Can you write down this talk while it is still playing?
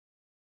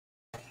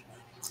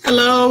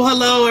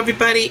Hello,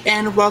 everybody,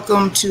 and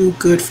welcome to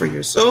Good for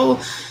Your Soul.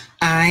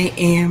 I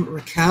am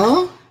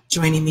Raquel.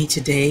 Joining me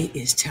today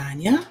is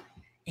Tanya,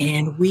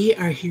 and we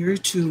are here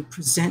to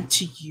present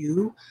to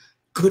you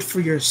Good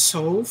for Your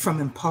Soul from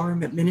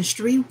Empowerment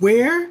Ministry,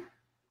 where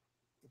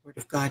the Word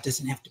of God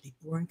doesn't have to be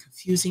boring,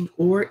 confusing,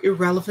 or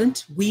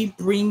irrelevant. We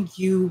bring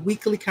you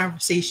weekly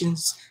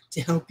conversations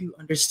to help you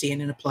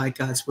understand and apply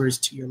God's words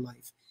to your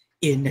life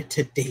in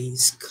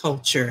today's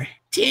culture.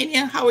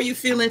 Tanya, how are you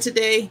feeling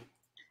today?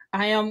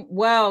 I am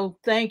well,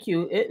 thank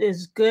you. It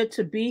is good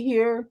to be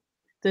here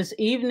this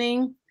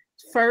evening,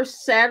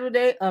 first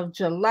Saturday of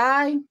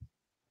July.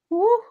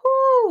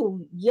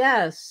 Woohoo!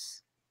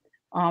 Yes.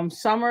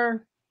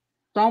 Summer,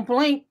 don't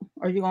blink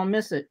or you're gonna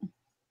miss it.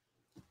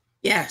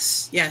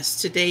 Yes.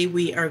 Today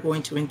we are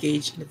going to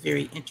engage in a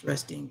very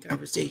interesting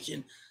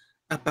conversation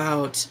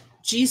about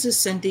Jesus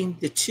sending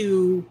the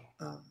two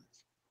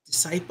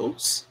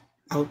disciples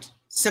out,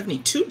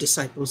 72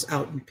 disciples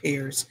out in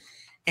pairs.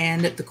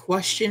 And the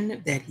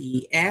question that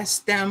he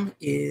asked them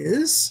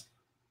is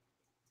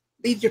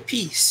leave your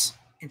peace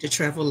and to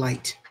travel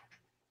light.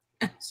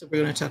 So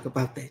we're going to talk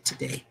about that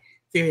today.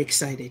 Very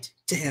excited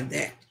to have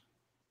that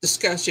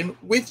discussion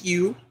with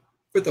you,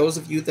 for those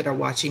of you that are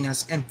watching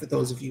us and for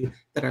those of you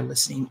that are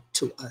listening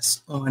to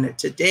us on it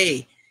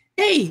today.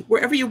 Hey,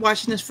 wherever you're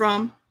watching us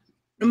from,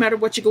 no matter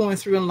what you're going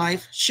through in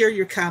life, share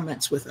your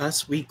comments with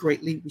us. We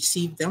greatly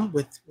receive them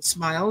with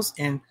smiles,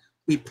 and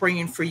we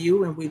praying for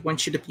you, and we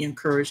want you to be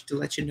encouraged to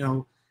let you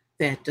know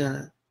that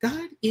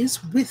God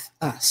is with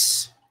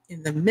us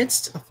in the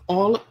midst of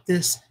all of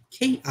this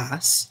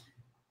chaos.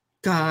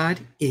 God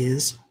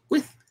is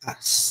with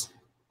us.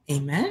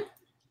 Amen.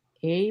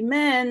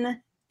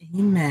 Amen.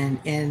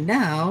 Amen. And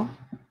now,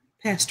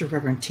 Pastor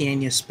Reverend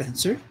Tanya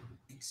Spencer.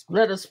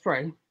 Let us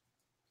pray.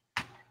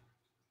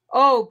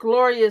 Oh,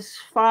 glorious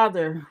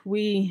Father,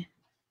 we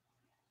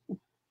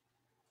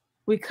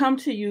come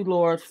to you,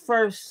 Lord,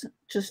 first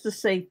just to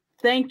say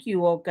thank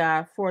you, oh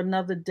God, for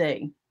another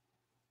day.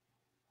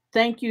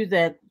 Thank you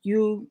that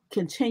you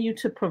continue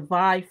to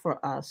provide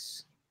for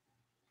us.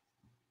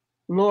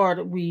 Lord,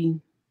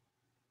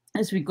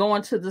 as we go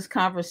into this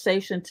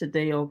conversation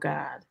today, oh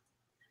God,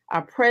 I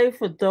pray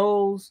for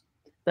those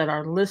that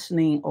are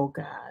listening, oh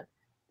God.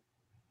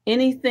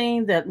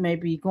 Anything that may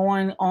be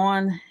going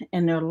on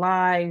in their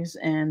lives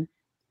and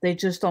they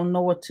just don't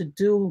know what to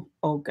do,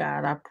 oh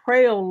God. I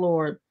pray, oh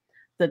Lord,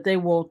 that they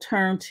will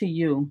turn to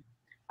you.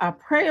 I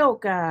pray, oh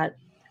God,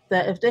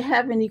 that if they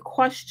have any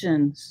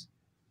questions,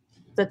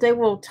 that they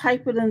will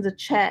type it in the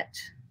chat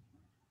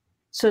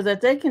so that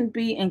they can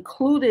be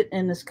included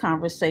in this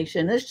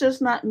conversation. It's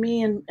just not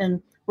me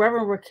and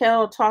Reverend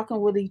Raquel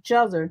talking with each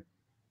other.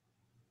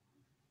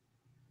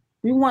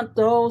 We want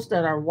those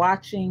that are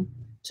watching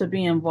to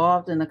be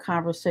involved in the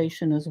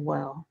conversation as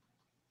well.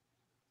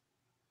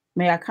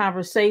 May our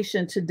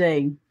conversation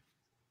today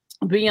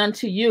be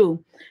unto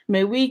you.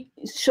 May we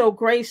show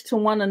grace to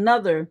one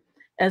another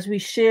as we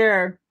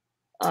share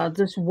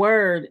this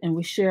word and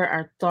we share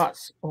our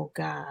thoughts, oh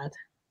God.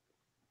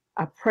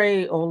 I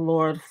pray, oh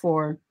Lord,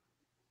 for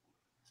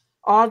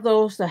all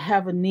those that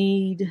have a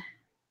need,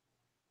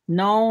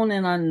 known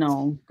and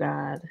unknown,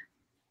 God.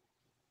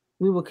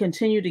 We will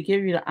continue to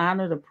give you the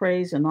honor, the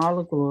praise, and all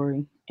the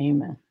glory.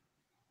 Amen.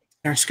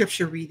 Our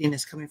scripture reading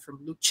is coming from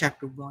Luke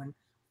chapter 1.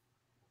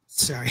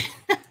 Sorry.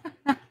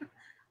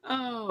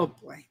 Oh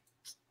boy.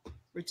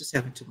 We're just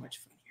having too much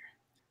fun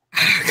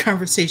here. Our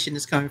conversation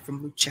is coming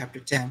from Luke chapter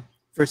 10,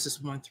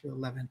 verses 1 through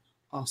 11,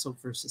 also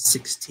verses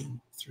 16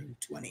 through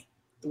 20.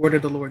 The word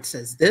of the Lord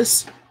says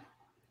this.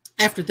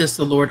 After this,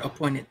 the Lord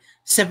appointed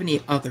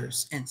 70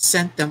 others and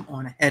sent them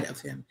on ahead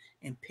of him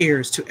in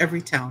pairs to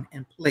every town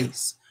and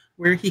place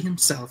where he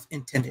himself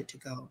intended to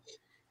go.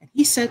 And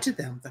he said to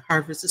them, the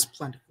harvest is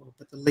plentiful,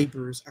 but the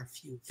laborers are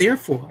few.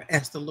 Therefore,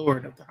 ask the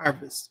Lord of the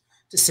harvest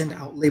to send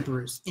out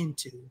laborers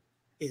into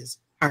his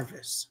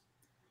harvest.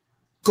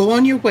 Go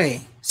on your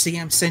way. See,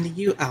 I'm sending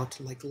you out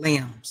like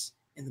lambs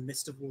in the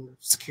midst of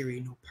wolves. Carry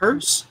no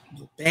purse,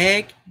 no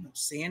bag, no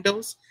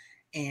sandals,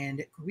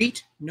 and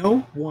greet no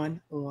one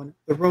on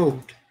the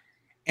road.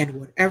 And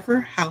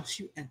whatever house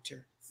you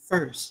enter,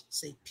 first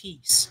say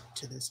peace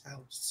to this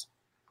house.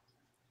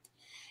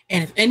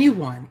 And if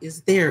anyone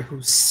is there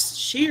who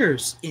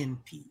shares in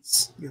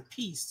peace, your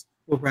peace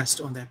will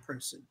rest on that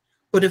person.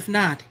 But if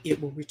not,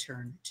 it will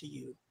return to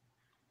you.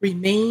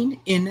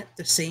 Remain in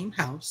the same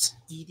house,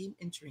 eating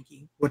and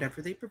drinking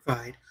whatever they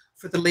provide,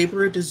 for the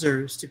laborer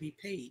deserves to be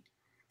paid.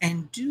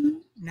 And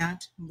do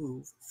not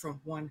move from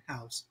one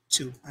house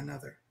to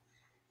another.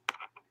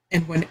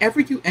 And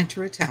whenever you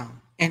enter a town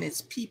and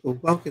its people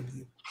welcome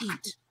you,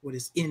 eat what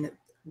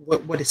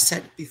is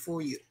set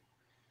before you.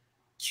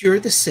 Cure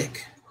the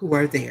sick who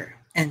are there,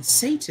 and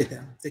say to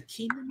them, the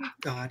kingdom of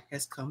God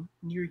has come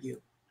near you.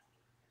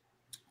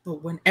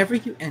 But whenever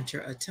you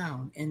enter a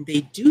town and they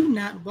do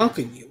not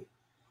welcome you,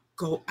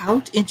 go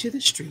out into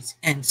the streets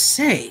and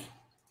say,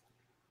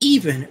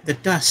 even the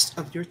dust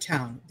of your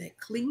town that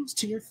clings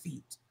to your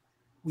feet,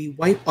 we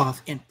wipe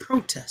off and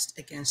protest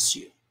against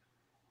you.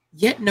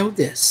 Yet know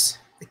this,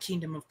 The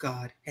kingdom of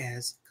God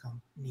has come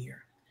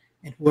near.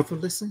 And whoever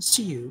listens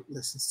to you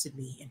listens to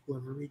me, and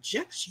whoever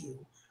rejects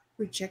you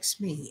rejects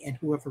me, and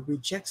whoever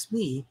rejects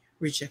me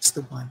rejects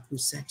the one who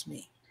sent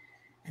me.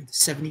 And the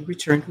 70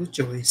 returned with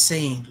joy,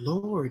 saying,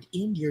 Lord,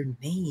 in your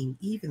name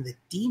even the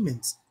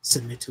demons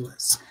submit to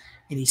us.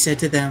 And he said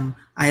to them,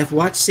 I have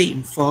watched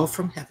Satan fall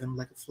from heaven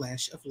like a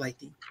flash of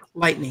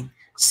lightning.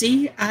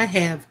 See, I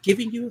have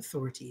given you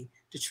authority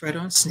to tread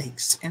on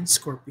snakes and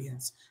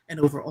scorpions and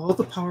over all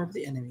the power of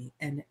the enemy,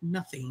 and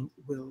nothing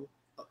will,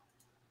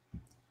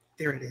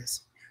 there it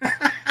is,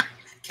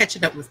 catch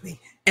it up with me,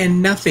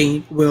 and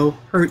nothing will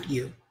hurt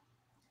you.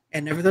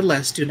 And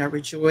nevertheless, do not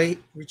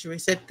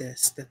rejoice at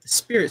this, that the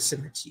Spirit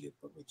submits to you,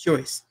 but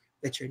rejoice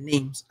that your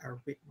names are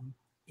written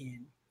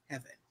in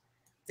heaven.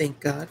 Thank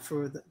God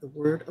for the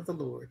word of the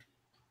Lord.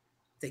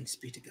 Thanks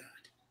be to God.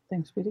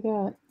 Thanks be to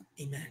God.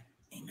 Amen.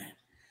 Amen.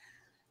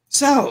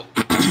 So,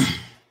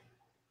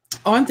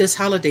 on this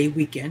holiday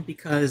weekend,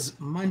 because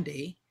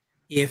Monday,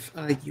 if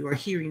you are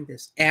hearing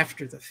this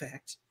after the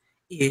fact,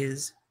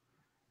 is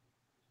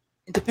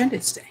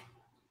Independence Day.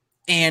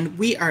 And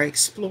we are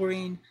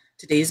exploring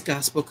today's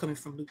gospel coming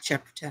from Luke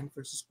chapter 10,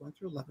 verses 1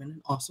 through 11,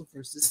 and also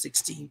verses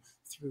 16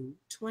 through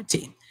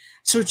 20.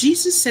 So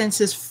Jesus sends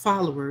his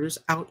followers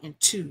out in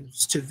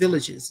twos to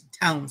villages and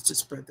towns to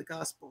spread the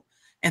gospel.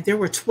 And there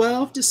were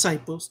 12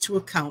 disciples to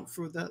account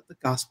for the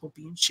gospel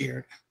being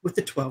shared with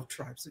the 12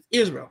 tribes of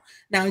Israel.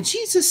 Now,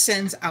 Jesus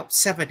sends out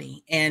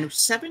 70, and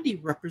 70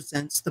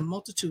 represents the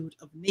multitude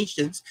of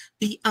nations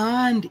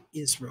beyond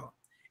Israel.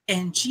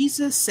 And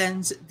Jesus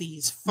sends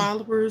these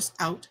followers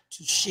out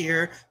to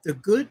share the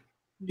good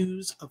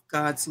news of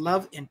God's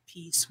love and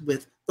peace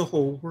with the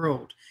whole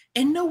world.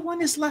 And no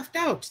one is left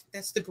out.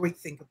 That's the great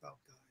thing about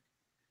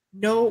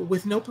God.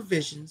 With no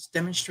provisions,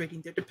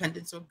 demonstrating their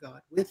dependence on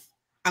God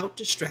without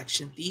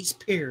distraction, these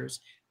pairs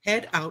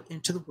head out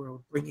into the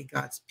world, bringing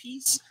God's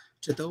peace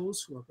to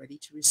those who are ready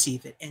to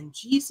receive it. And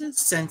Jesus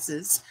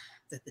senses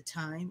that the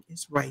time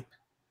is ripe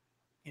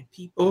and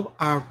people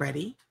are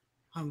ready,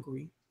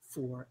 hungry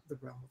for the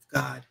realm of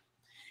God.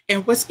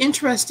 And what's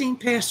interesting,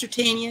 Pastor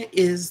Tanya,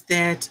 is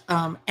that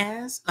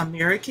as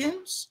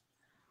Americans,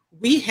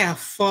 we have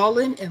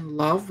fallen in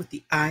love with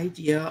the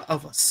idea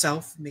of a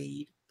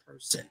self-made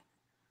person.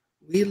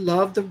 We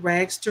love the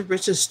rags to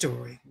riches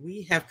story.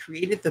 We have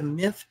created the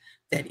myth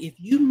that if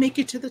you make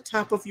it to the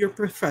top of your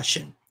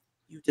profession,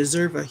 you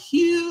deserve a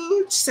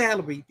huge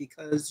salary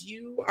because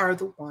you are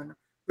the one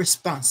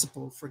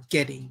responsible for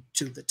getting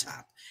to the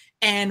top.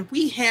 And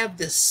we have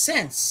this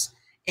sense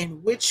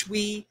in which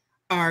we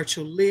are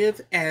to live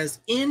as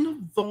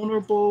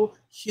invulnerable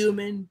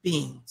human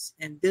beings.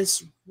 And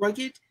this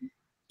rugged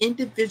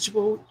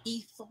individual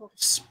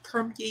ethos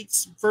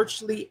permeates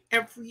virtually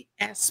every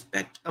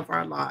aspect of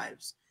our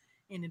lives.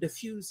 And it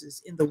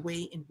diffuses in the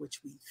way in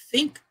which we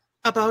think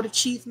about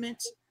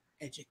achievement,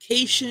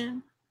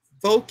 education,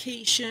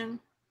 vocation,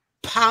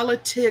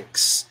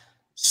 politics,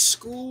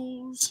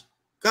 schools,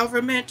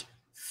 government,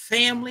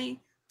 family,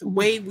 the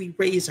way we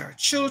raise our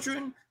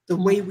children, the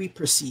way we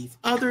perceive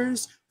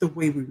others, the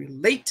way we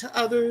relate to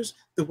others,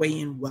 the way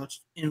in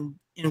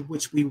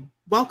which we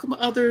welcome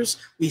others.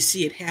 We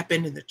see it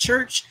happen in the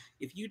church.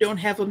 If you don't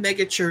have a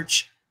mega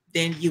church,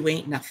 then you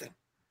ain't nothing.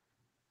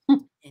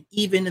 And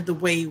even in the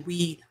way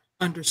we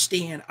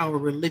understand our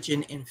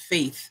religion and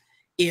faith,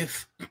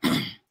 if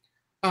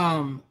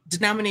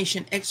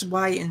denomination X,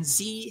 Y, and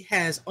Z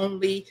has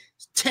only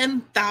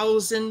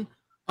 10,000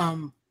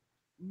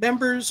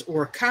 members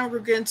or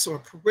congregants or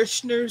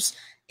parishioners,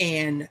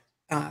 and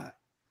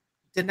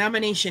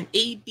denomination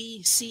A,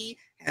 B, C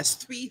has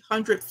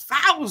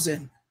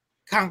 300,000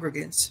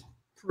 congregants,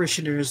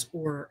 parishioners,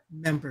 or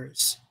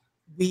members,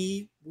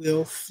 we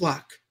will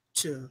flock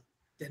to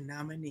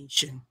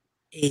denomination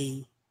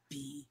A,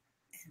 B,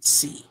 and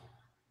C.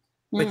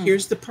 But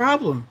here's the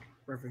problem,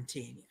 Reverend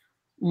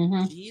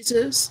Tanya.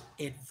 Jesus'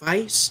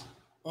 advice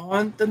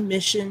on the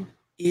mission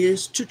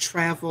is to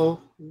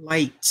travel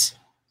light.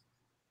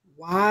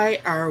 Why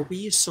are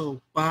we so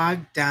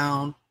bogged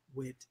down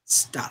with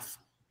stuff?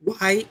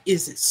 Why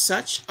is it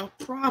such a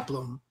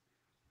problem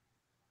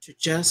to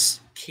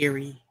just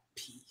carry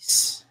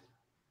peace?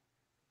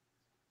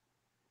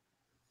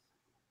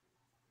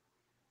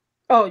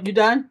 Oh, you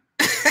done?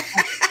 Yeah,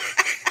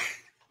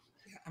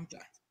 I'm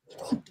done.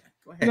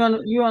 Go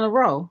ahead. You on a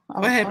roll.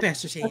 Go ahead,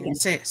 Pastor Tanya.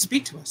 Say it.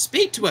 Speak to us.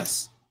 Speak to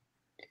us.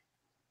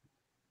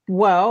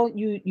 Well,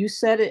 you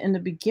said it in the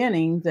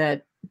beginning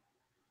that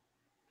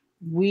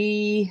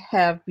we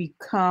have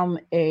become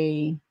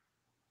a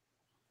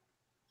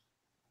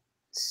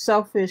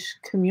selfish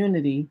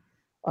community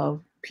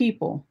of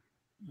people.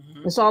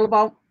 It's all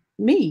about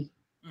me.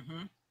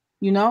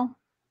 You know,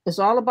 it's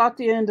all about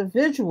the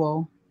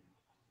individual,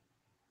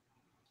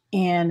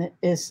 and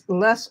it's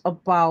less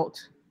about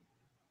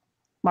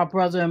my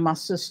brother and my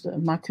sister,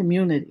 my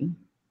community.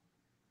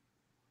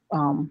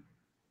 And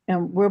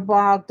we're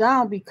bogged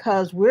down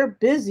because we're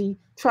busy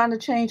trying to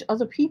change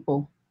other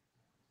people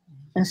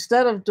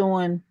instead of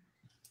doing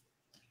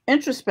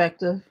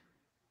introspective.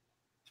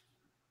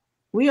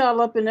 We all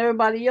up in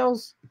everybody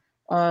else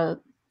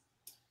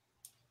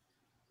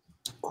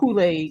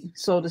Kool-Aid,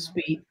 so to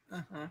speak.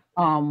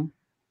 Uh-huh.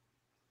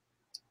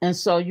 And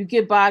so you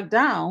get bogged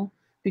down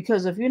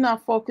because if you're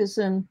not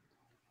focusing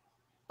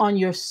on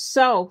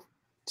yourself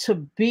to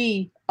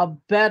be a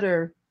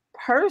better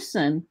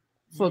person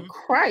for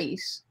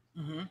Christ,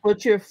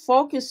 but you're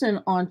focusing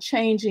on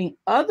changing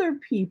other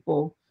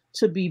people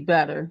to be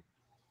better,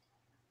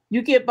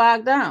 you get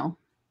bogged down.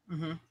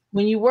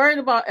 When you're worried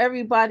about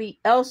everybody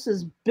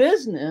else's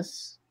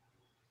business,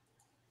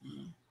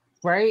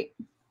 right,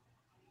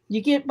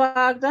 you get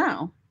bogged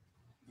down.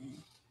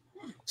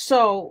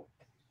 So,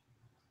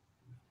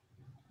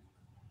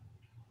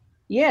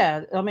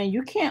 yeah, I mean,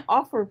 you can't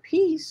offer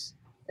peace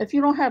if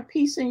you don't have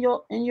peace in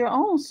your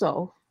own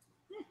self,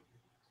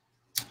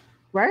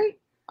 right?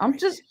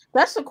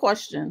 That's a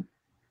question.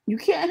 You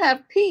can't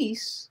have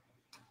peace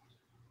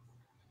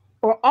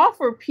or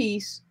offer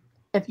peace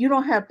if you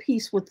don't have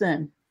peace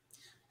within.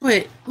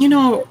 But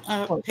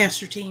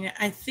Pastor Tina,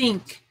 I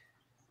think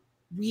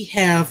we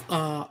have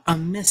a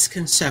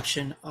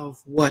misconception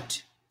of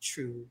what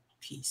true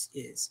peace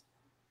is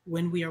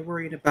when we are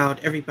worried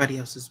about everybody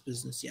else's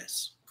business.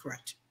 Yes,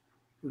 correct.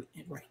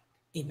 Right.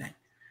 Amen.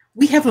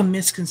 We have a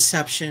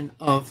misconception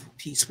of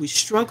peace. We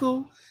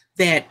struggle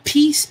that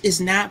peace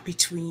is not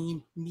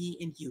between me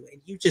and you.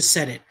 And you just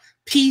said it.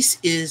 Peace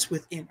is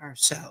within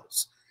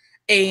ourselves.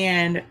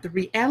 And the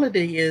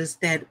reality is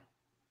that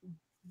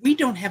we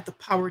don't have the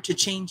power to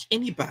change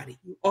anybody.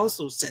 You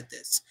also said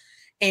this.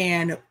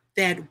 And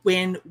that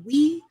when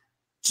we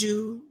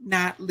do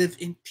not live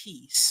in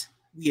peace,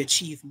 we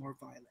achieve more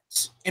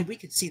violence. And we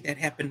can see that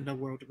happen in the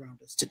world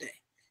around us today.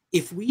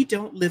 If we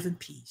don't live in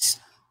peace,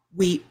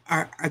 we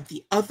are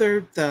the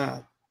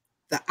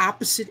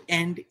opposite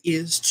end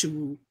is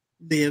to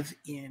live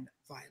in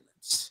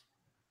violence.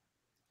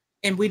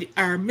 And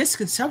our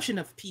misconception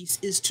of peace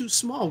is too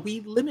small.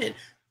 We limit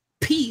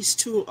peace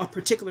to a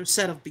particular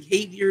set of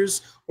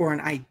behaviors or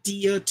an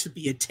idea to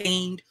be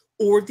attained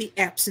or the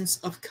absence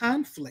of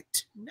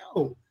conflict.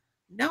 No.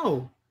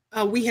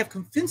 We have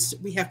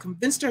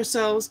convinced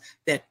ourselves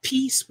that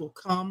peace will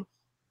come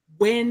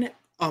when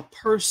a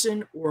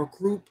person or a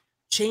group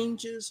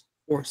changes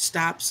or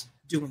stops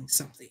doing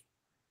something.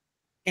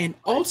 And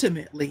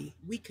ultimately,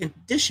 we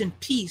condition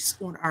peace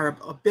on our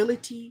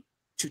ability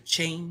to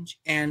change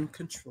and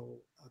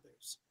control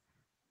others.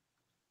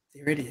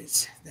 There it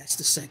is. That's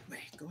the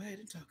segue. Go ahead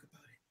and talk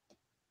about it.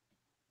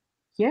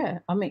 Yeah,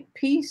 I mean,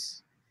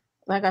 peace,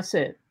 like I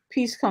said,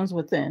 peace comes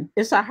within.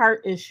 It's a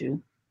heart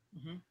issue.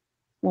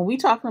 When we're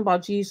talking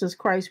about Jesus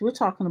Christ, we're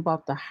talking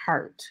about the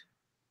heart.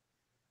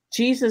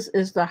 Jesus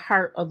is the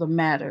heart of the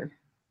matter.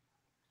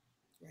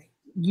 Right.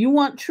 You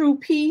want true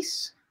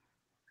peace?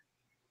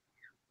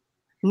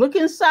 Look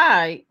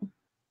inside.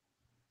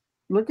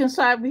 Look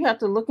inside. We have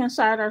to look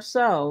inside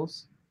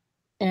ourselves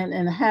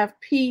and have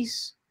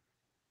peace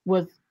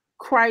with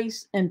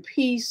Christ and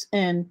peace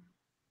in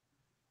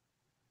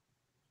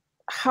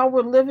how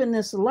we're living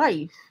this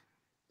life.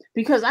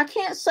 Because I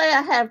can't say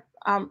I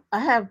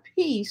have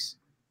peace,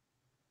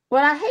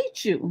 but I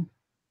hate you.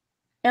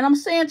 And I'm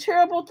saying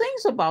terrible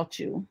things about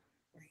you.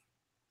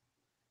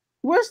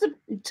 Where's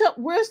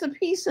the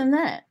peace in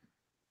that?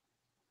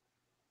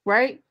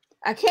 Right?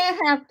 I can't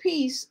have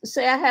peace,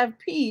 say I have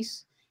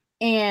peace,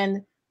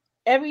 and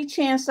every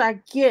chance I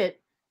get,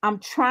 I'm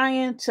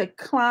trying to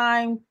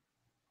climb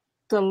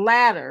the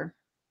ladder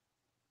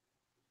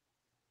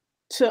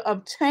to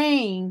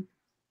obtain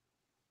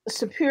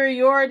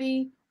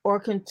superiority or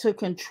to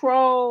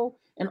control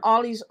and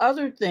all these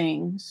other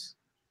things.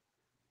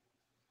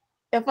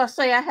 If I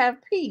say I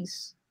have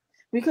peace,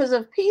 because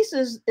if peace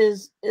is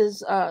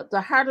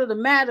the heart of the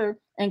matter,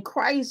 and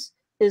Christ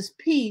is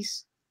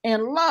peace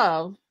and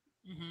love,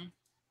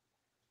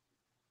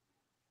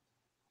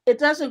 it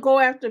doesn't go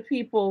after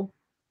people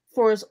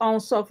for its own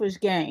selfish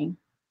gain.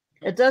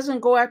 It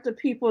doesn't go after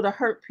people to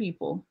hurt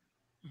people,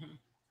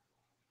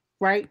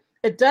 right?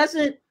 It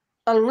doesn't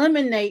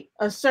eliminate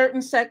a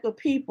certain sect of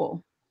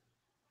people.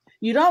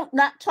 You don't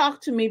not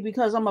talk to me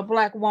because I'm a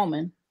Black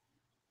woman,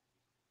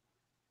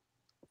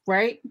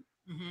 right?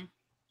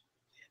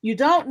 You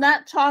don't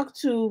not talk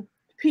to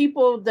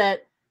people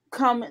that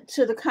come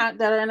to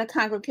that are in a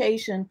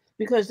congregation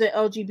because they're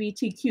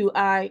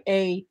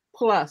LGBTQIA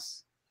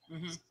plus.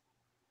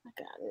 I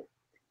got it.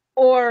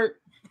 Or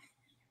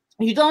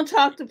you don't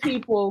talk to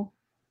people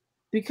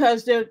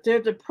because they're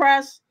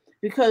depressed,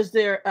 because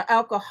they're an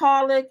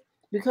alcoholic,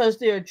 because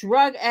they're a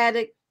drug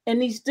addict,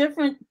 and these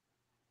different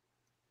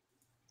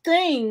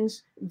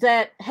things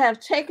that have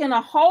taken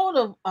a hold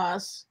of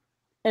us,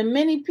 and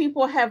many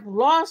people have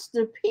lost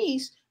their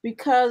peace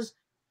because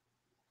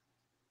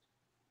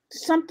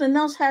something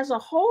else has a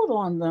hold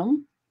on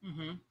them.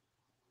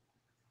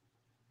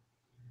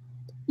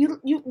 We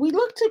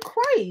look to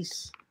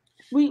Christ.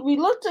 We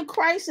look to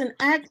Christ and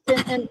act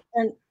and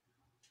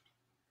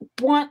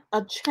want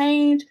a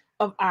change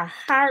of our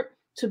heart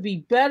to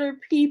be better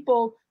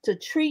people, to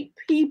treat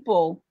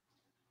people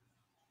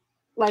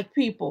like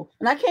people.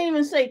 And I can't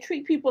even say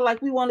treat people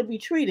like we want to be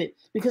treated,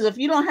 because if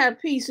you don't have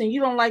peace and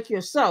you don't like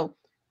yourself,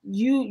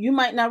 you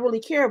might not really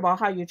care about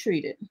how you're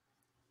treated.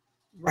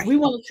 Right. We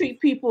want to treat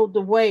people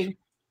the way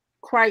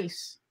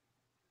Christ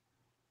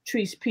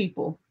treats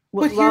people,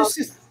 with But love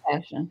and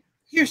passion.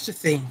 here's the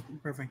thing,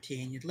 Reverend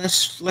Tanya.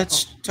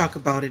 Let's talk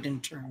about it in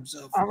terms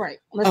All right,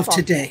 let's of talk.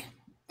 today.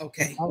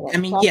 Okay. All I right,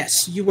 mean,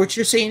 yes, what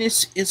you're saying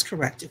is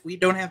correct. If we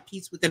don't have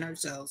peace within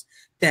ourselves,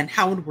 then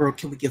how in the world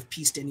can we give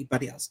peace to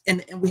anybody else?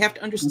 And we have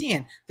to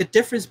understand the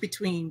difference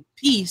between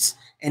peace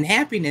and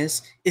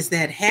happiness is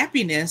that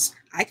happiness,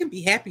 I can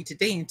be happy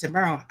today and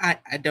tomorrow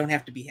I don't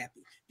have to be happy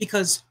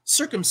because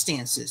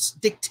circumstances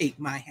dictate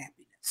my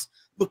happiness.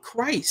 But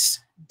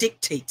Christ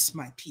dictates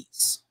my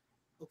peace.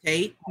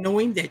 Okay,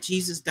 knowing that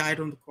Jesus died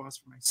on the cross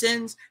for my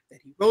sins, that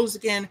he rose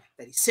again,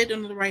 that he sat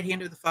on the right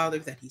hand of the Father,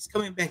 that he's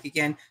coming back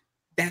again,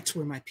 that's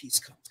where my peace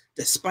comes.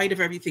 Despite of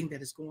everything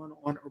that is going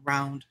on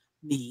around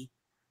me,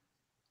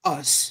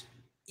 us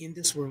in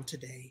this world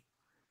today,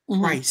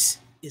 Christ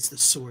is the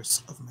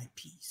source of my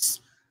peace.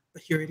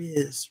 But here it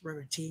is,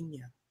 Reverend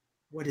Tanya.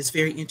 What is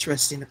very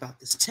interesting about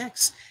this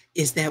text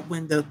is that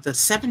when the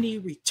 70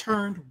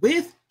 returned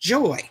with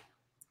joy,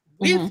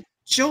 right?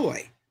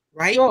 Joy.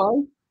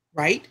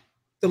 Right?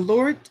 The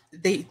Lord,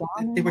 they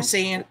were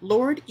saying,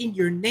 Lord, in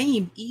your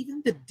name,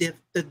 even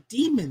the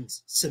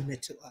demons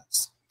submit to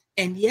us.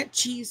 And yet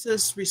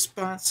Jesus'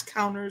 response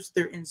counters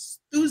their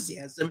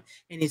enthusiasm,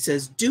 and he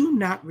says, do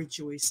not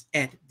rejoice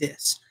at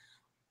this.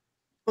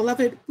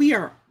 Beloved, we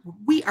are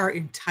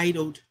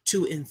entitled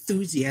to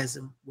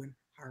enthusiasm when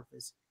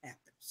harvest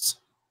happens.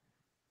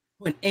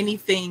 When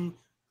anything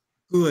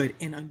good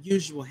and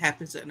unusual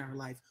happens in our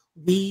life,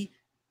 we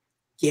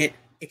get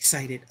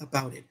excited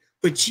about it.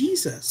 But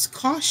Jesus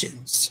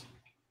cautions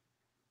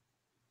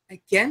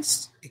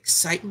against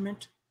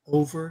excitement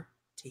over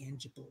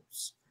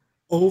tangibles,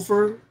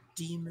 over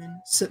demon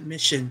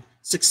submission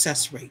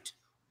success rate,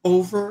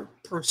 over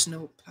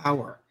personal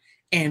power,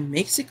 and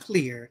makes it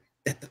clear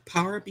that the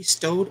power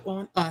bestowed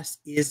on us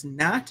is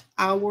not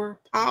our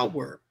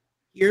power.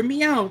 Hear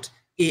me out.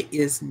 It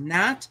is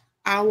not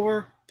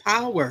our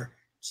power.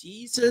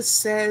 Jesus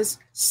says,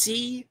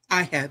 see,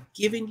 I have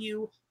given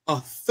you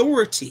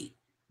authority.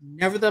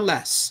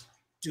 Nevertheless,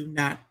 do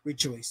not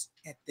rejoice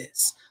at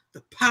this.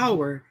 The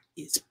power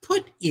is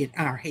put in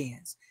our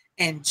hands,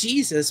 and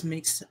Jesus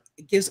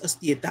gives us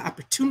the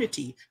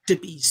opportunity to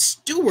be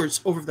stewards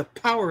over the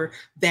power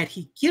that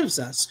he gives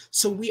us.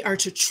 So we are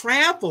to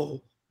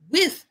travel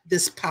with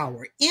this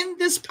power. In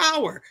this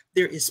power,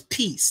 there is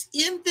peace.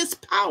 In this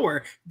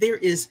power, there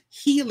is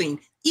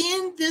healing.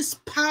 In this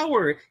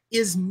power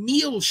is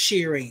meal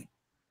sharing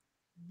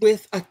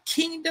with a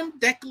kingdom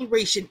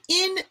declaration.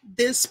 In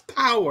this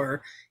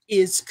power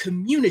is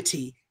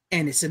community,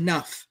 and it's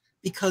enough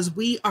because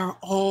we are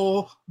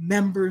all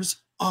members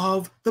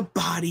of the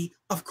body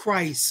of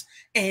Christ.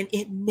 And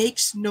it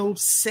makes no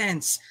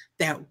sense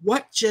that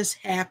what just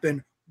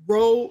happened,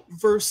 Roe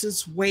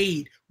versus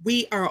Wade,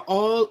 we are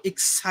all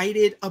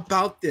excited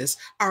about this.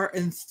 Our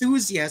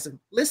enthusiasm.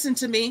 Listen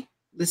to me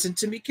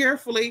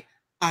carefully.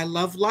 I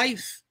love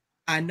life.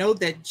 I know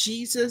that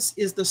Jesus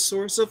is the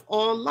source of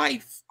all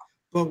life,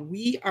 but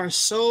we are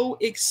so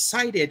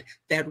excited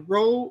that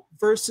Roe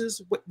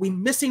versus, we're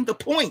missing the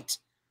point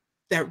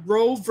that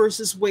Roe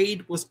versus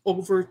Wade was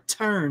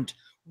overturned.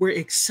 We're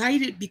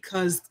excited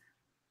because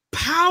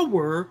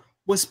power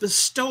was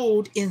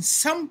bestowed in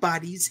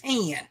somebody's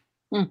hand.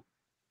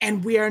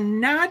 And we are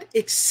not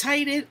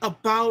excited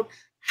about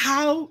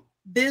how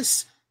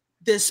this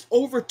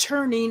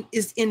overturning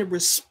is in a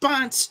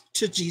response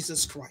to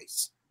Jesus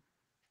Christ.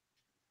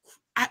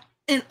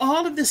 In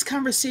all of this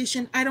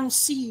conversation, I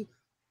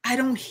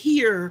don't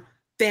hear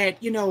that,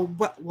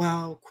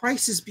 well,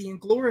 Christ is being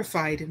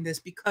glorified in this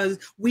because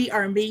we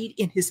are made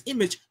in his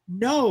image.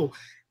 No,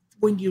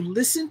 when you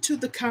listen to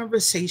the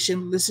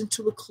conversation, listen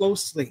to it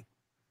closely,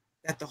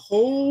 that the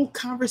whole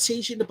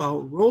conversation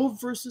about Roe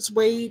versus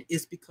Wade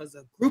is because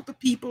a group of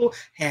people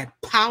had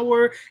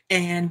power,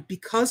 and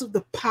because of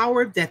the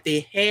power that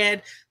they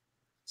had,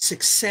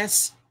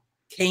 success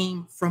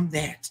came from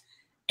that.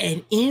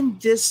 And in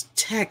this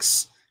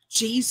text,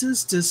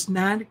 Jesus does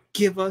not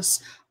give us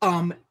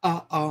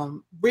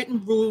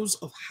written rules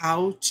of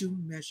how to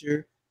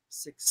measure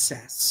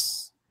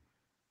success.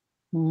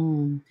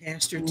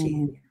 Pastor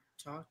Tanya,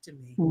 talk to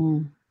me.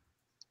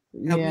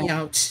 Help me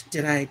out.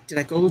 Did I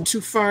go too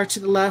far to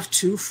the left,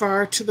 too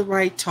far to the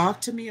right?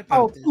 Talk to me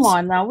about this. Come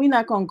on now. We're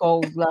not going to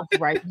go left,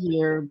 right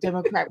here,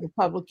 Democrat,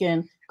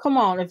 Republican. Come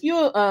on. If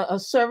you're a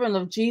servant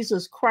of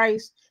Jesus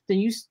Christ, then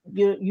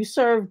you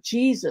serve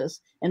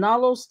Jesus, and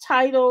all those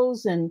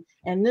titles and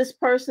this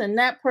person and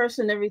that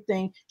person,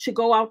 everything should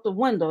go out the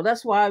window.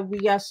 That's why we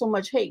got so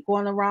much hate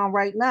going around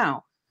right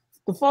now.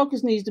 The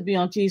focus needs to be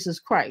on Jesus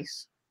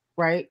Christ,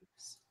 right?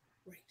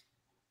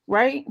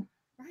 Right?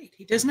 Right.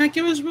 He does not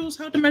give us rules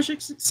how to measure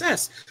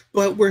success,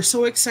 but we're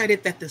so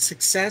excited that the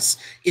success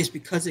is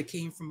because it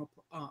came from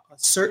a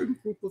certain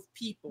group of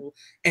people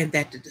and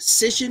that the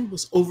decision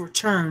was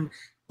overturned.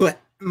 But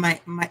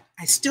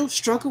I still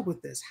struggle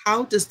with this.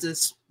 How does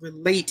this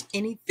relate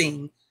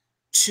anything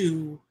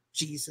to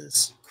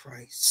Jesus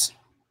Christ?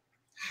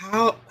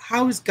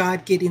 how is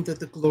God getting the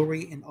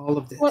glory in all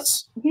of Well,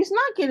 this? he's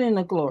not getting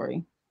the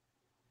glory.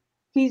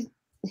 He's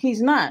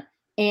he's not.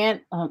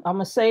 And I'm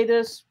gonna say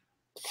this,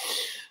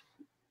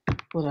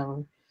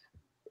 whatever.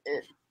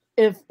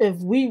 If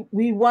we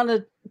want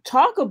to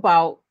talk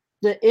about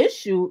the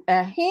issue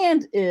at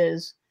hand,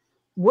 is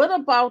what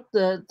about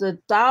the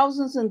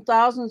thousands and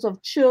thousands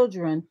of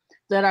children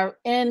that are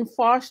in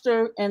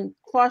foster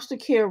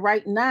care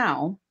right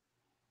now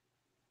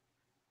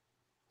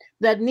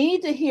that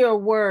need to hear a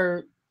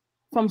word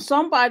from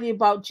somebody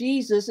about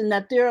Jesus and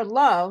that they're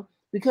loved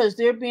because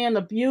they're being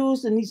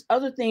abused and these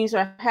other things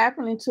are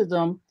happening to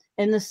them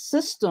in the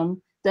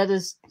system that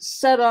is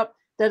set up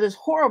that is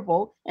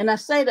horrible. And I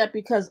say that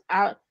because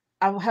I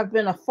have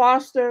been a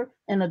foster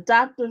and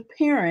adoptive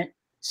parent,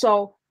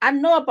 so I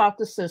know about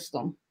the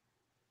system.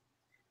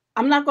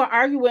 I'm not going to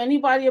argue with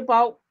anybody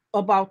about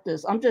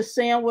this. I'm just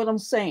saying what I'm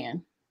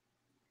saying,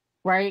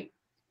 right?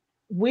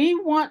 We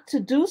want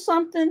to do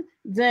something,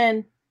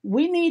 then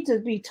we need to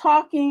be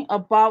talking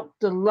about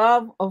the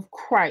love of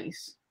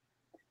Christ.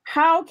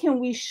 How can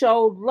we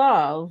show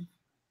love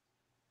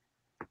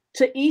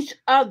to each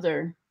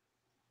other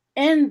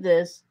in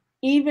this,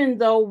 even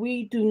though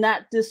we do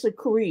not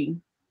disagree,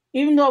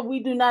 even though we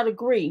do not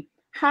agree?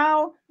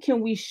 How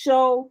can we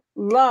show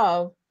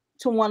love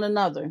to one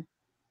another?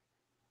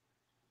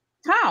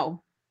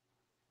 How?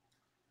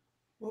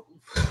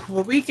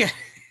 Well, we can,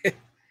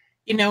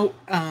 you know,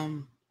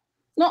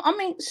 No, I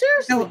mean,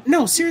 seriously.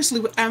 no,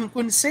 seriously, I'm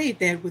going to say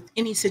that with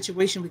any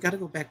situation, we got to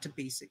go back to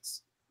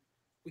basics.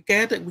 We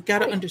got to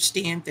Right.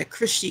 understand that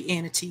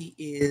Christianity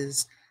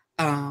is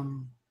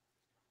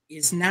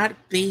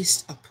not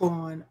based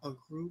upon a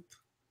group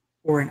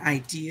or an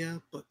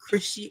idea, but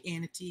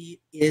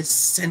Christianity is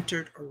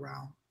centered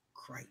around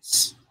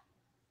Christ.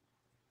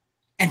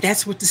 And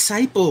that's what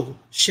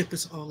discipleship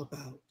is all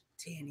about,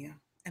 Tanya.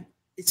 And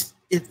it's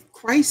if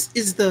Christ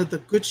is the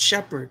good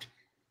shepherd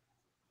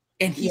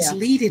and he's Yeah.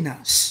 leading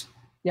us,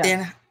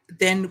 Yeah.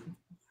 then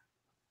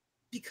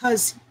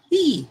because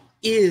he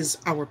is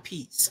our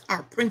peace,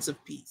 our prince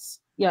of peace,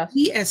 Yes.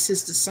 we as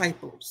his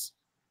disciples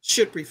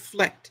should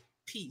reflect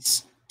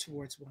peace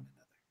towards one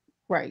another.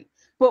 Right.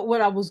 But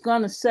what I was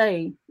going to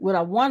say, what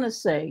I want to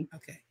say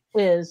Okay.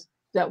 is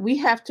that we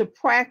have to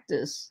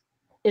practice.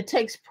 It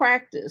takes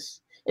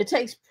practice. It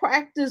takes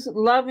practice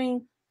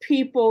loving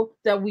people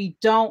that we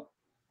don't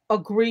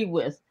agree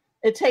with.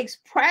 It takes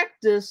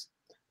practice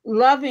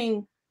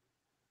loving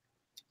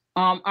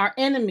our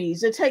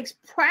enemies. It takes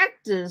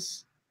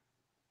practice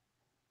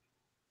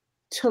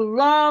to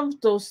love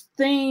those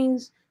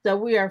things that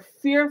we are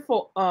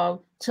fearful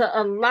of, to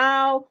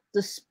allow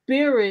the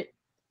Spirit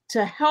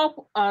to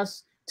help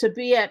us to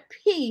be at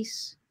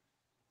peace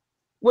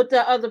with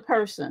the other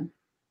person.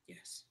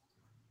 Yes.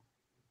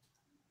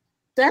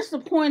 That's the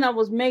point I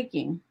was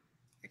making.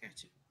 I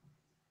got you.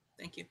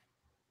 Thank you.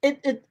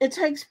 It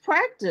takes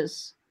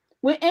practice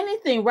with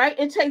anything, right?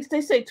 It takes,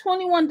 they say,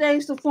 21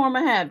 days to form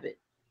a habit,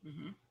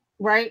 Hmm.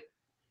 right?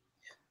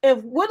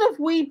 What if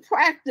we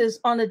practice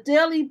on a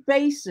daily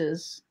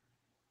basis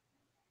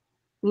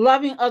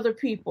loving other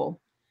people,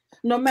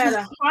 no Because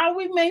matter how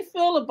we may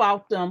feel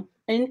about them?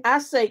 And I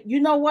say, you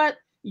know what?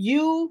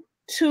 You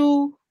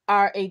too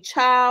are a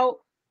child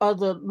of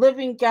the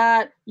living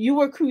God. You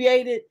were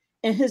created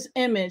in his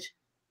image,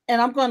 and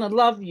I'm going to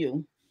love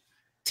you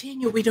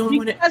Tanya, we don't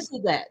want to. because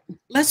of that.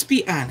 Let's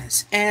be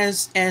honest.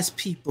 As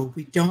people,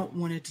 we don't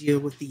want to deal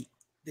with the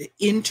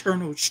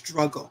internal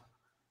struggle.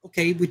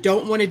 Okay, we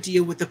don't want to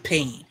deal with the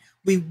pain.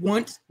 We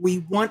want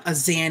a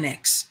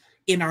Xanax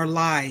in our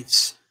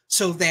lives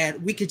so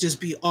that we could just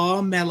be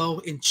all mellow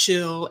and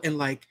chill and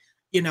like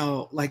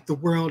the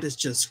world is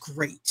just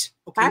great.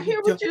 Okay, I we hear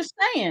what don't. you're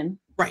saying.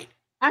 Right.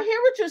 I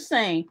hear what you're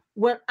saying.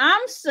 What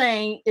I'm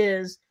saying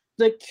is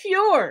the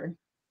cure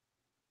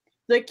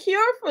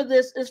for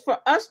this is for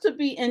us to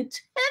be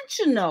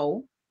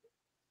intentional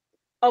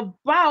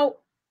about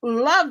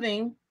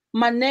loving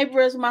my neighbor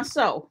as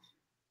myself.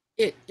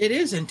 It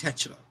is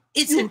intentional.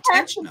 It's You have to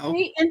intentional.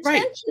 be Right.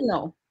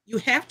 intentional. You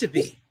have to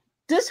This, be.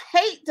 this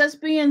hate that's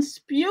being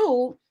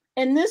spewed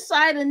in this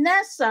side and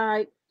that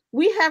side,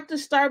 we have to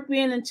start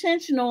being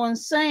intentional and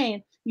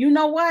saying, you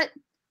know what?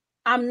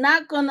 I'm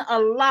not going to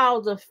allow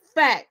the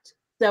fact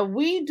that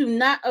we do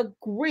not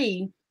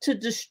agree to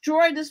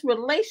destroy this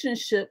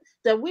relationship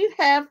that we've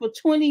had for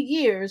 20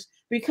 years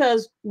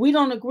because we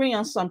don't agree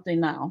on something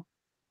now.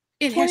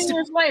 It 20 has to.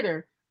 years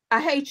later,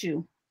 I hate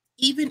you.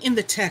 Even in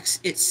the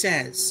text, it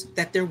says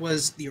that there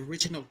was the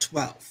original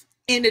 12,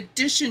 in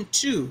addition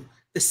to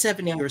the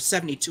 70 Yeah. or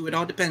 72. It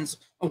all depends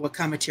on what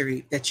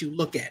commentary that you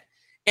look at.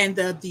 And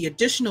the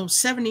additional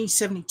 70,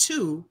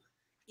 72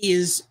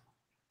 is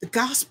the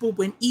gospel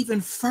went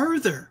even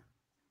further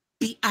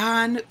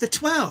beyond the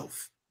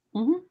 12.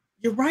 Mhm.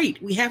 You're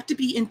right. We have to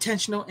be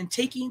intentional in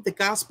taking the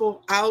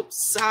gospel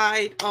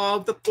outside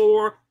of the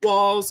four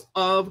walls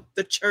of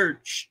the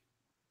church.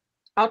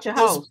 Out your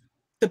Those house.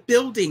 the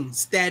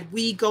buildings that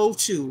we go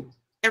to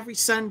every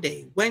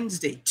Sunday,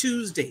 Wednesday,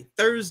 Tuesday,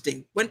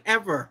 Thursday,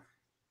 whenever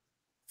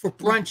for Mhm.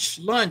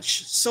 brunch,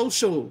 lunch,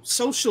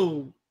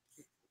 social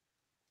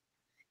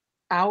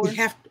Hour. We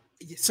have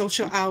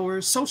social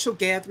hours, social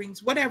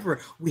gatherings, whatever.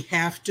 We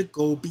have to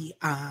go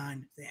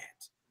beyond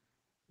that.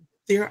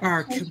 There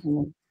are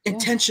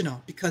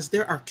intentional, because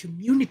there are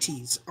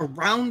communities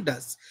around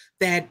us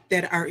that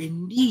are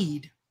in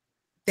need,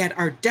 that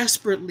are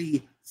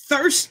desperately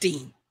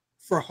thirsting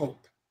for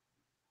hope.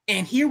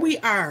 And here we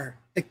are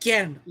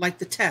again, like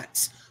the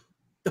text,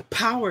 the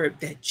power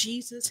that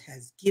Jesus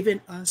has given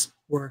us,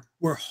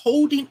 we're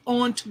holding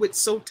on to it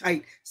so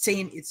tight,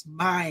 saying it's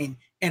mine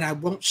and I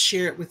won't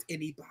share it with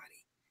anybody.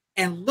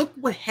 And look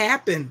what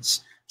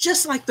happens.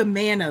 Just like the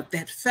manna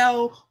that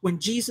fell when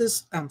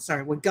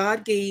when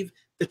God gave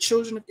the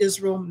children of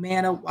Israel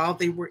manna while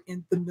they were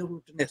in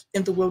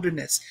the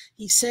wilderness.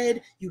 He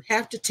said, you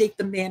have to take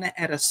the manna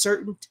at a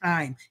certain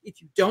time.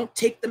 If you don't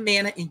take the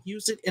manna and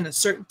use it in a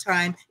certain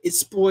time, it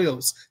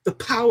spoils. The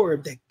power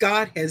that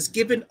God has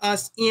given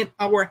us in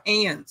our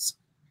hands,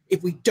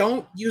 if we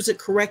don't use it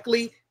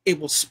correctly, it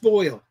will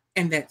spoil.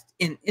 And that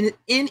in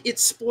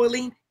its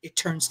spoiling, it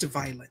turns to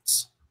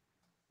violence.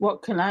 Well,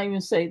 can I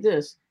even say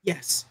this?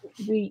 Yes.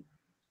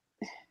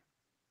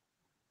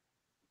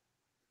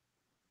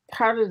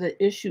 Part of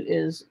the issue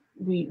is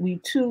we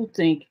too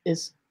think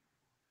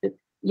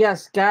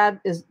yes,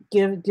 God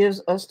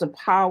gives us the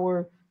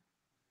power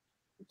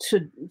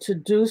to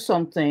do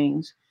some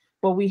things,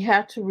 but we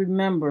have to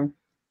remember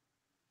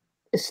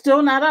it's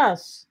still not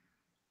us.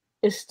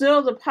 It's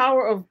still the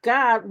power of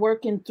God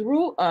working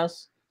through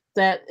us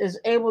that is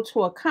able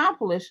to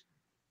accomplish.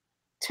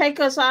 Take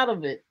us out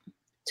of it.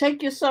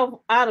 Take yourself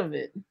out of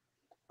it.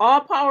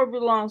 All power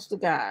belongs to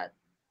God.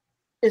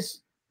 It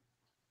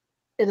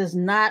is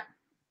not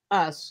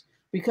us,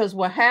 because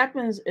what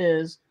happens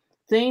is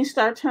things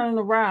start turning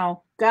around.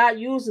 God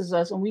uses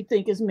us and we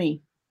think it's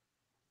me.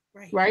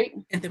 Right?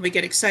 And then we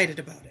get excited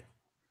about it.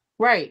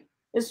 Right.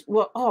 It's,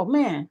 well, oh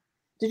man,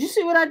 did you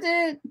see what I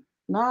did?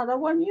 No, that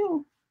wasn't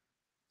you.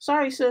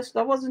 Sorry, sis,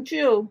 that wasn't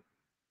you.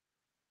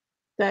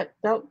 That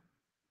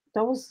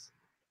was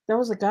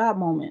a God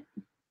moment.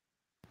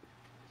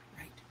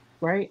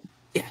 Right?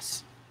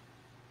 Yes.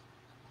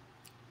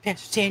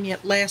 Pastor Tanya,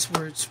 last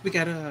words. We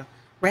got to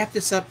wrap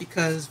this up,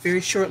 because very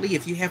shortly,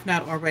 if you have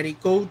not already,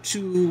 go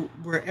to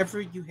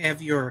wherever you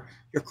have your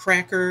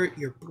cracker,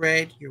 your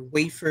bread, your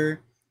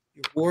wafer,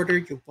 your water,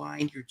 your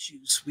wine, your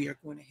juice. We are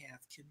going to have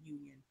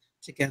communion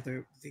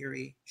together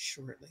very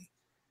shortly.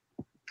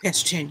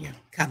 Pastor Tanya,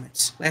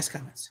 comments, last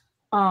comments.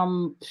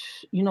 You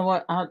know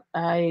what?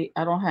 I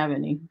don't have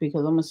any,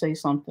 because I'm gonna say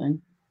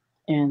something.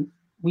 And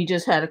we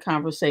just had a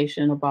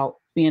conversation about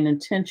being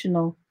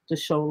intentional to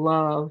show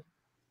love.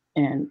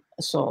 And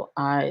so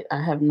I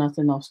have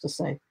nothing else to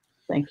say.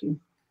 Thank you.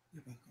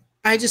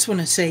 I just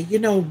want to say,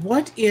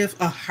 what if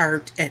a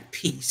heart at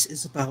peace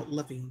is about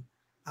loving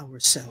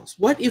ourselves?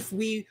 What if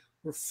we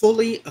were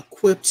fully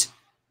equipped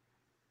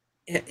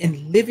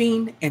in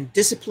living and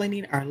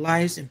disciplining our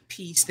lives in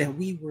peace, that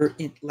we were,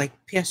 like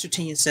Pastor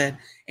Tanya said,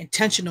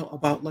 intentional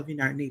about loving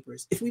our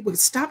neighbors? If we would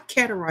stop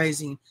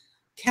categorizing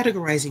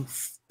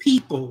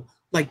people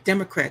like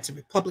Democrats and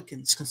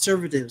Republicans,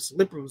 conservatives,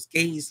 liberals,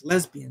 gays,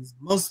 lesbians,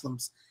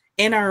 Muslims,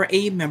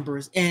 NRA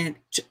members, and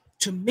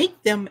to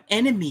make them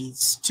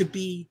enemies to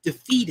be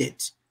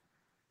defeated,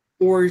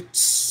 or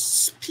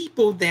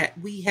people that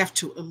we have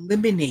to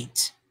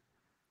eliminate.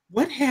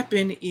 What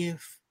happened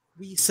if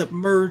we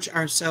submerge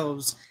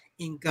ourselves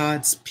in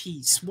God's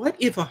peace? What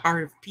if a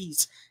heart of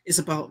peace is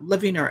about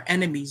loving our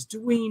enemies,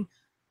 doing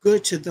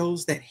good to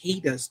those that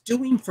hate us,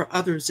 doing for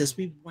others as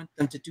we want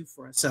them to do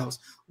for ourselves?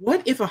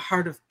 What if a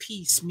heart of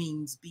peace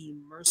means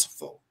being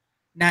merciful,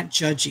 not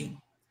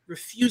judging,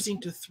 refusing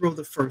to throw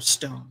the first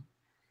stone,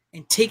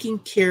 and taking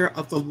care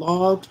of the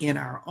log in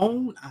our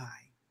own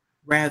eye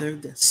rather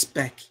than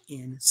speck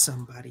in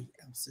somebody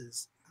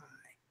else's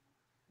eye?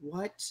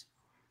 What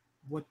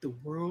would the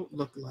world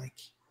look like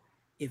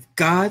if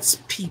God's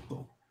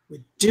people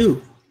would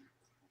do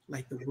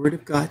like the word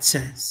of God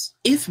says?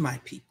 If my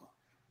people,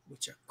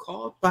 which are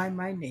called by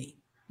my name,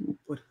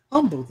 would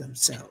humble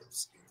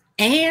themselves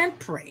and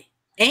pray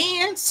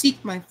and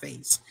seek my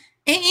face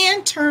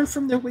and turn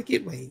from their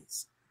wicked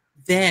ways,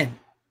 then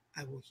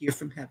I will hear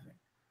from heaven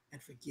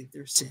and forgive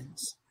their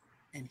sins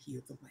and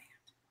heal the land.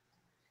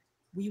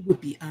 We would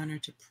be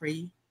honored to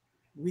pray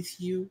with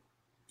you.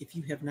 If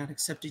you have not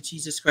accepted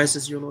Jesus Christ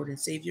as your Lord and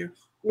Savior,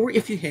 or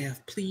if you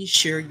have, please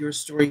share your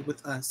story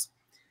with us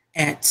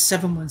at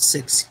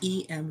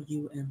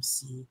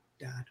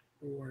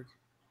 716emumc.org.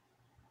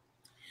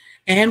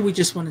 And we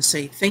just want to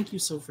say thank you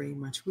so very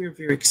much. We're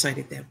very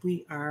excited that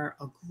we are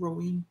a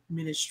growing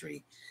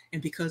ministry.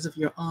 And because of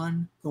your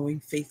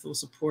ongoing faithful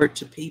support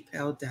to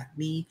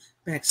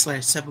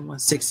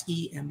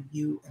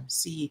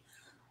paypal.me/716emumc,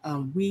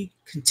 we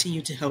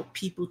continue to help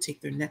people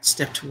take their next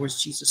step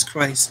towards Jesus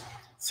Christ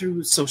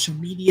through social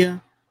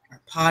media,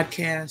 our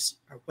podcast,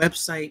 our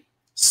website.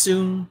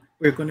 Soon,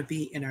 we're going to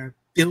be in our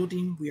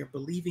building. We are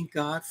believing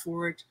God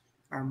for it,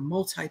 our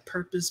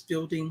multi-purpose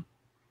building,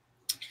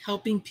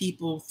 helping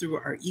people through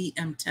our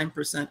EM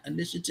 10%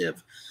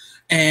 initiative,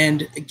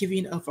 and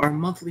giving of our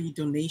monthly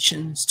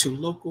donations to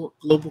local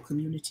global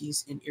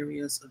communities in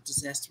areas of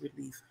disaster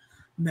relief.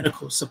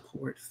 medical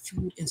support,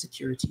 food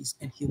insecurities,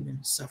 and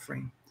human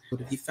suffering.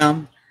 If you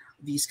found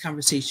these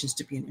conversations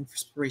to be an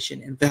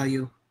inspiration and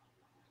value,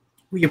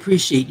 we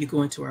appreciate you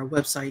going to our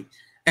website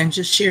and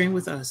just sharing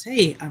with us,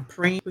 hey, I'm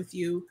praying with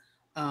you.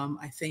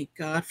 I thank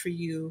God for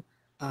you.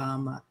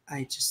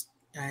 I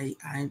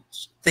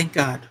thank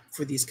God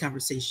for these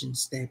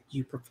conversations that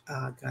you,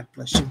 God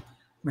bless you,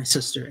 my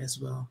sister, as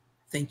well.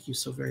 Thank you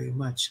so very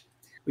much.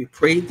 We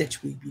pray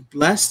that we be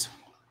blessed.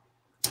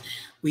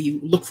 We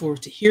look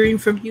forward to hearing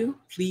from you.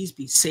 Please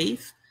be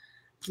safe.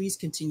 Please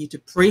continue to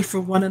pray for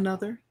one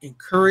another,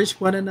 encourage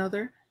one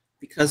another,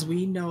 because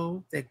we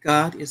know that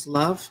God is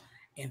love,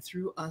 and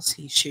through us,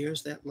 he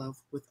shares that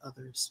love with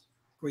others.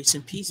 Grace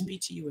and peace be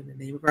to you in the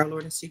name of our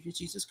Lord and Savior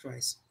Jesus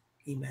Christ.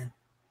 Amen.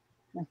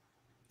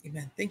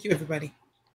 Amen. Thank you, everybody.